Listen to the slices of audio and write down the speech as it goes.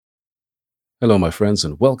Hello, my friends,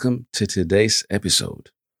 and welcome to today's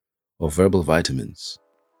episode of Verbal Vitamins.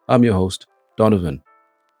 I'm your host, Donovan.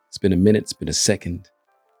 It's been a minute, it's been a second,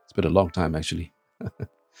 it's been a long time actually.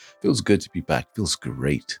 Feels good to be back, feels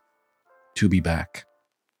great to be back.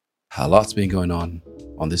 A lot's been going on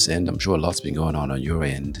this end. I'm sure a lot's been going on your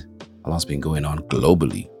end. A lot's been going on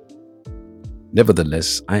globally.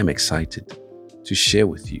 Nevertheless, I am excited to share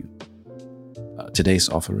with you today's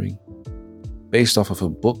offering based off of a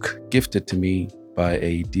book gifted to me by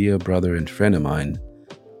a dear brother and friend of mine,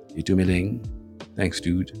 Itumiling. Thanks,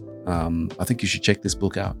 dude. I think you should check this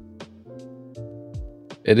book out.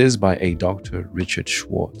 It is by a Dr. Richard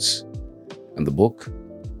Schwartz, and the book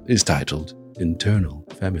is titled Internal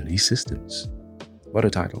Family Systems. What a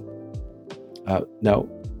title. Now,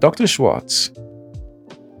 Dr. Schwartz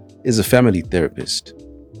is a family therapist,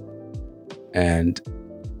 and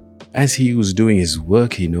as he was doing his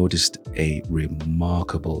work, he noticed a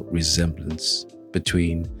remarkable resemblance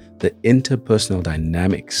between the interpersonal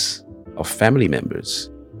dynamics of family members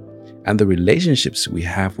and the relationships we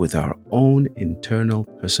have with our own internal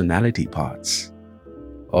personality parts.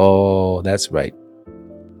 Oh, that's right.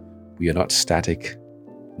 We are not static,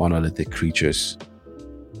 monolithic creatures,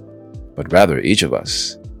 but rather each of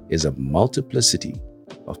us is a multiplicity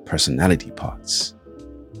of personality parts.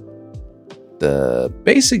 The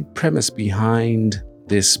basic premise behind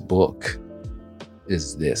this book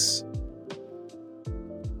is this.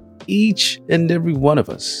 Each and every one of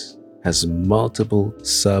us has multiple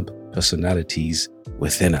sub-personalities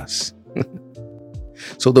within us.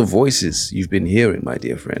 So the voices you've been hearing, my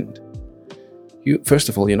dear friend, first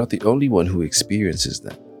of all, you're not the only one who experiences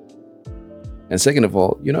that. And second of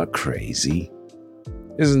all, you're not crazy.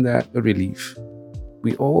 Isn't that a relief?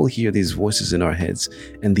 We all hear these voices in our heads,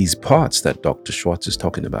 and these parts that Dr. Schwartz is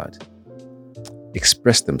talking about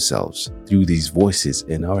express themselves through these voices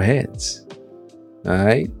in our heads. All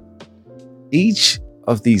right? Each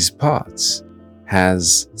of these parts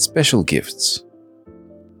has special gifts.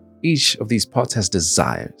 Each of these parts has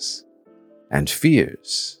desires and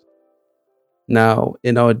fears. Now,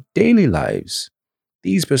 in our daily lives,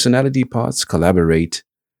 these personality parts collaborate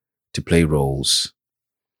to play roles.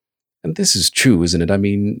 And this is true, isn't it? I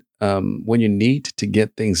mean, when you need to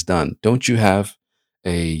get things done, don't you have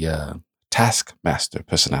a taskmaster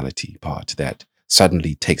personality part that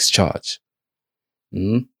suddenly takes charge?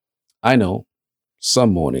 Hmm? I know,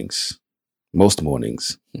 some mornings, most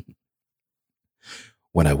mornings,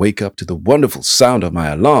 when I wake up to the wonderful sound of my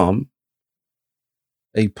alarm,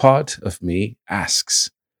 a part of me asks,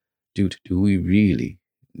 dude, do we really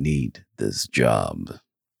need this job?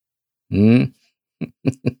 Hmm?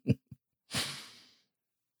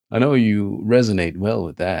 I know you resonate well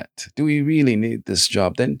with that. Do we really need this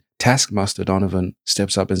job? Then Taskmaster Donovan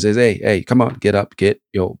steps up and says, hey, come on, get up, get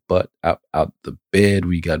your butt out the bed.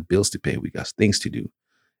 We got bills to pay. We got things to do.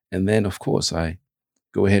 And then, of course, I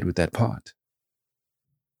go ahead with that part.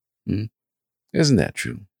 Hmm? Isn't that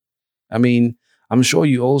true? I mean, I'm sure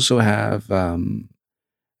you also have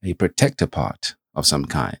a protector part of some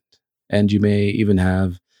kind. And you may even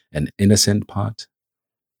have an innocent part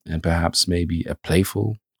and perhaps maybe a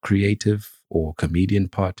playful, creative, or comedian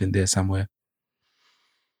part in there somewhere.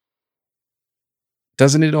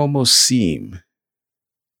 Doesn't it almost seem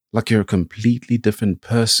like you're a completely different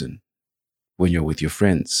person when you're with your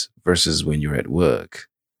friends versus when you're at work?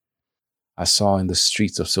 I saw in the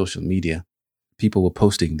streets of social media, people were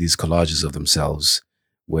posting these collages of themselves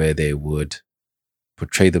where they would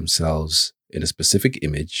portray themselves in a specific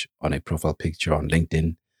image on a profile picture on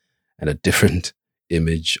LinkedIn and a different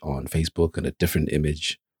image on Facebook and a different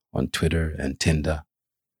image on Twitter and Tinder.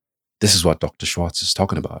 This is what Dr. Schwartz is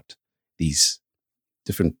talking about. These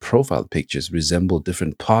different profile pictures resemble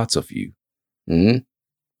different parts of you. Mm?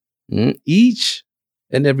 Each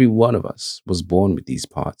and every one of us was born with these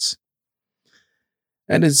parts.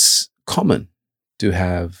 And it's common to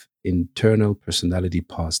have internal personality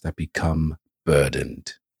parts that become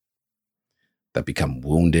burdened, that become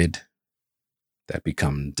wounded, that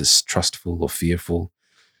become distrustful or fearful,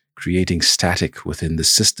 creating static within the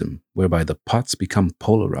system whereby the parts become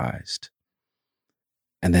polarized.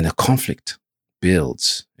 And then a conflict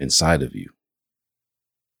builds inside of you.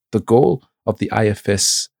 The goal of the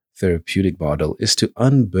IFS therapeutic model is to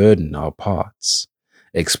unburden our parts,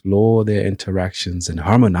 explore their interactions, and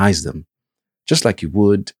harmonize them, just like you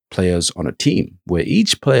would players on a team, where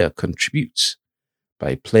each player contributes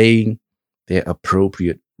by playing their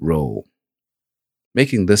appropriate role,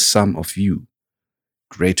 making this sum of you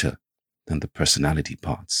greater than the personality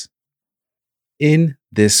parts. In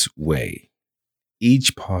this way,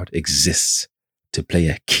 each part exists to play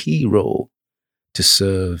a key role to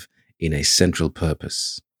serve in a central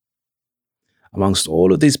purpose. Amongst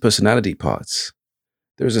all of these personality parts,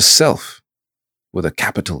 there is a self with a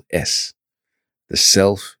capital S. The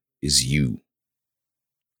self is you,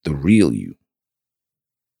 the real you.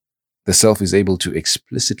 The self is able to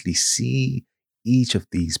explicitly see each of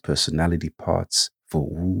these personality parts for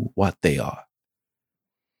what they are.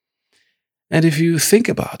 And if you think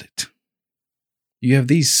about it, you have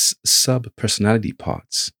these sub-personality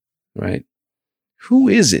parts, right? Who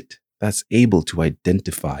is it that's able to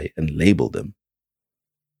identify and label them?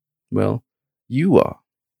 Well, you are.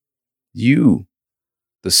 You,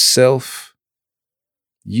 the self,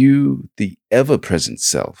 you, the ever-present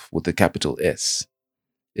self with the capital S,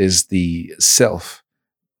 is the self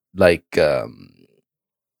like, that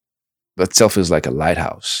self is like a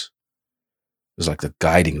lighthouse. It's like the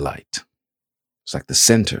guiding light. It's like the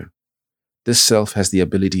center. This self has the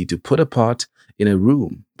ability to put a part in a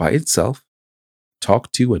room by itself,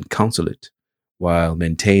 talk to and counsel it, while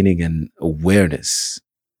maintaining an awareness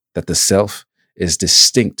that the self is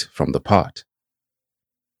distinct from the part.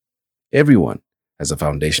 Everyone has a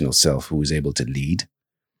foundational self who is able to lead,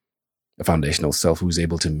 a foundational self who is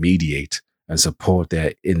able to mediate and support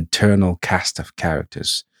their internal cast of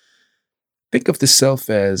characters. Think of the self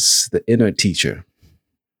as the inner teacher,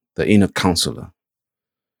 the inner counselor,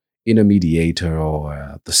 inner mediator,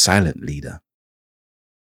 or the silent leader.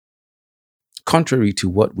 Contrary to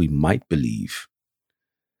what we might believe,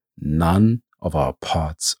 none of our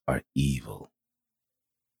parts are evil.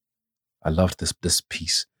 I loved this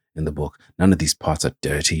piece in the book. None of these parts are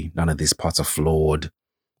dirty. None of these parts are flawed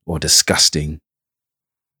or disgusting.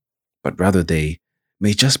 But rather they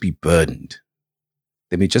may just be burdened.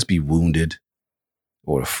 They may just be wounded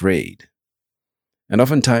or afraid. And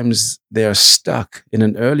oftentimes they are stuck in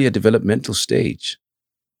an earlier developmental stage.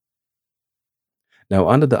 Now,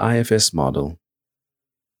 under the IFS model,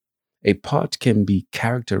 a part can be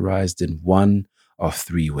characterized in one of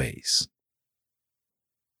three ways.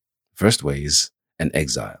 First way is an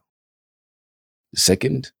exile. The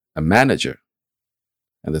second, a manager.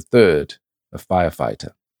 And the third, a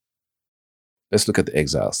firefighter. Let's look at the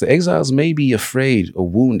exiles. The exiles may be afraid or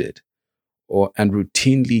wounded and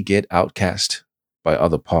routinely get outcast by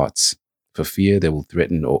other parts for fear they will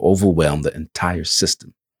threaten or overwhelm the entire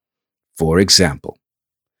system. For example,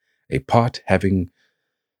 a part having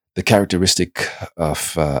the characteristic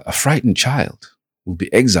of a frightened child will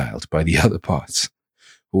be exiled by the other parts,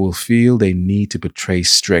 who will feel they need to portray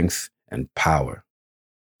strength and power.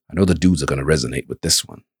 I know the dudes are going to resonate with this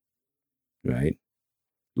one, right?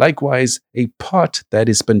 Likewise, a part that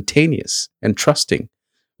is spontaneous and trusting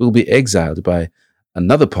will be exiled by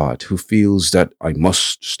another part who feels that I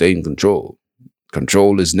must stay in control.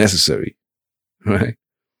 Control is necessary, right?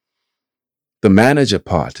 The manager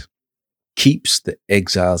part keeps the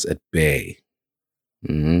exiles at bay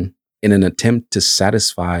in an attempt to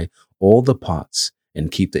satisfy all the parts and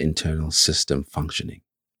keep the internal system functioning.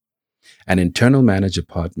 An internal manager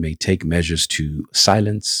part may take measures to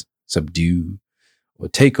silence, subdue, or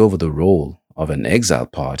take over the role of an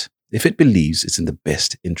exiled part if it believes it's in the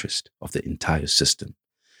best interest of the entire system.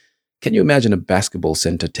 Can you imagine a basketball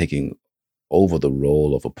center taking over the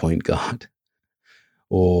role of a point guard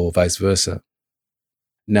or vice versa?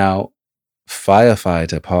 Now,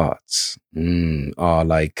 firefighter parts are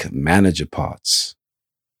like manager parts,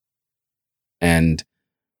 and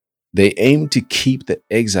they aim to keep the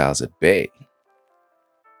exiles at bay.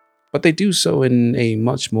 But they do so in a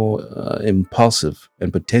much more impulsive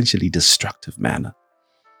and potentially destructive manner.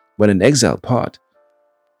 When an exiled part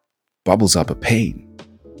bubbles up a pain,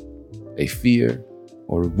 a fear,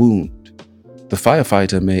 or a wound, the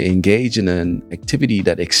firefighter may engage in an activity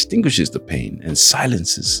that extinguishes the pain and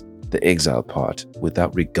silences the exiled part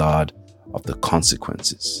without regard of the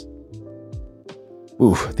consequences.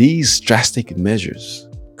 These drastic measures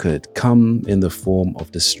could come in the form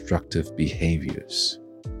of destructive behaviors.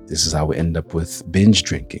 This is how we end up with binge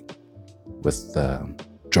drinking, with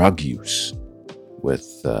drug use,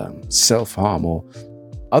 with self-harm or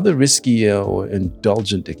other risky or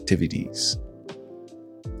indulgent activities.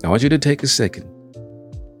 I want you to take a second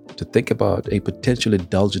to think about a potential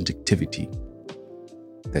indulgent activity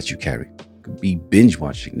that you carry. It could be binge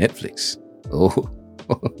watching Netflix. Oh,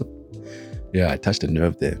 yeah, I touched a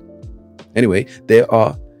nerve there. Anyway, there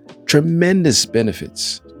are tremendous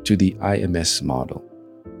benefits to the IMS model.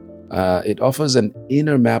 It offers an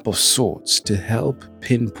inner map of sorts to help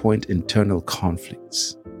pinpoint internal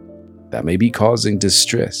conflicts that may be causing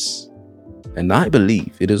distress. And I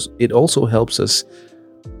believe it also helps us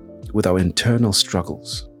with our internal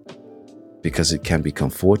struggles, because it can be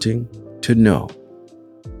comforting to know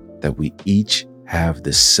that we each have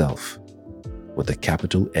this self with a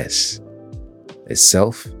capital S, a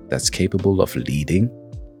self that's capable of leading,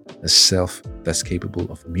 a self that's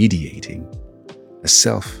capable of mediating, a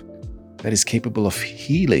self that is capable of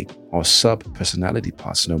healing our sub-personality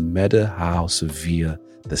parts, no matter how severe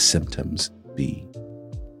the symptoms be.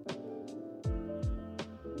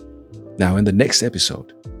 Now, in the next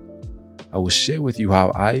episode, I will share with you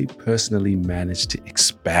how I personally managed to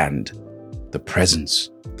expand the presence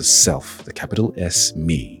of the self, the capital S,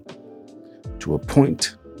 me, to a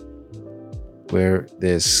point where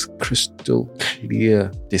there's crystal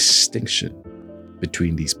clear distinction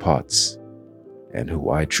between these parts and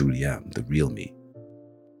who I truly am, the real me.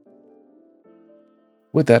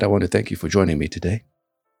 With that, I want to thank you for joining me today.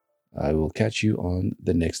 I will catch you on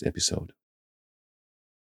the next episode.